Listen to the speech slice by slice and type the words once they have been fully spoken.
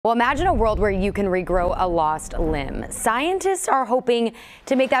Well, imagine a world where you can regrow a lost limb. Scientists are hoping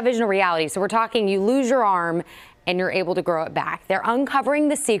to make that vision a reality. So we're talking you lose your arm and you're able to grow it back. They're uncovering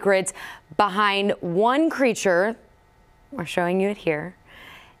the secrets behind one creature. We're showing you it here.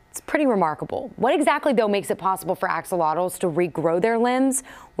 It's pretty remarkable. What exactly, though, makes it possible for axolotls to regrow their limbs?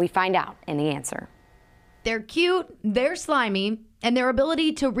 We find out in the answer. They're cute, they're slimy, and their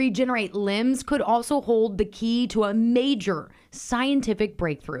ability to regenerate limbs could also hold the key to a major scientific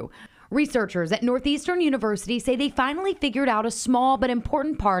breakthrough. Researchers at Northeastern University say they finally figured out a small but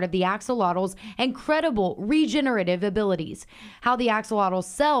important part of the axolotls' incredible regenerative abilities, how the axolotl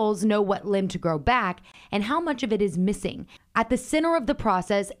cells know what limb to grow back and how much of it is missing. At the center of the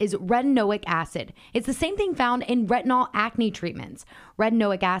process is retinoic acid. It's the same thing found in retinol acne treatments.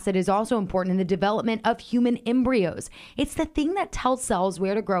 Retinoic acid is also important in the development of human embryos. It's the thing that tells cells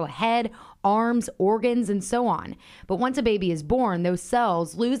where to grow a head, arms, organs, and so on. But once a baby is born, those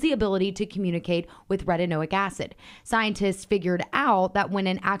cells lose the ability to communicate with retinoic acid. Scientists figured out that when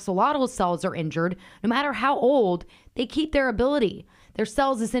an axolotl's cells are injured, no matter how old, they keep their ability. Their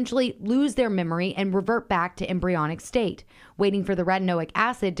cells essentially lose their memory and revert back to embryonic state, waiting for the retinoic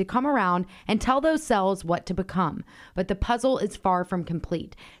acid to come around and tell those cells what to become. But the puzzle is far from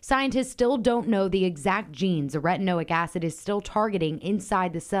complete. Scientists still don't know the exact genes the retinoic acid is still targeting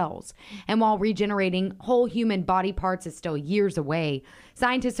inside the cells. And while regenerating whole human body parts is still years away,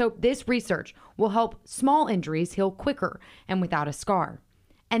 scientists hope this research will help small injuries heal quicker and without a scar.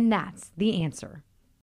 And that's the answer.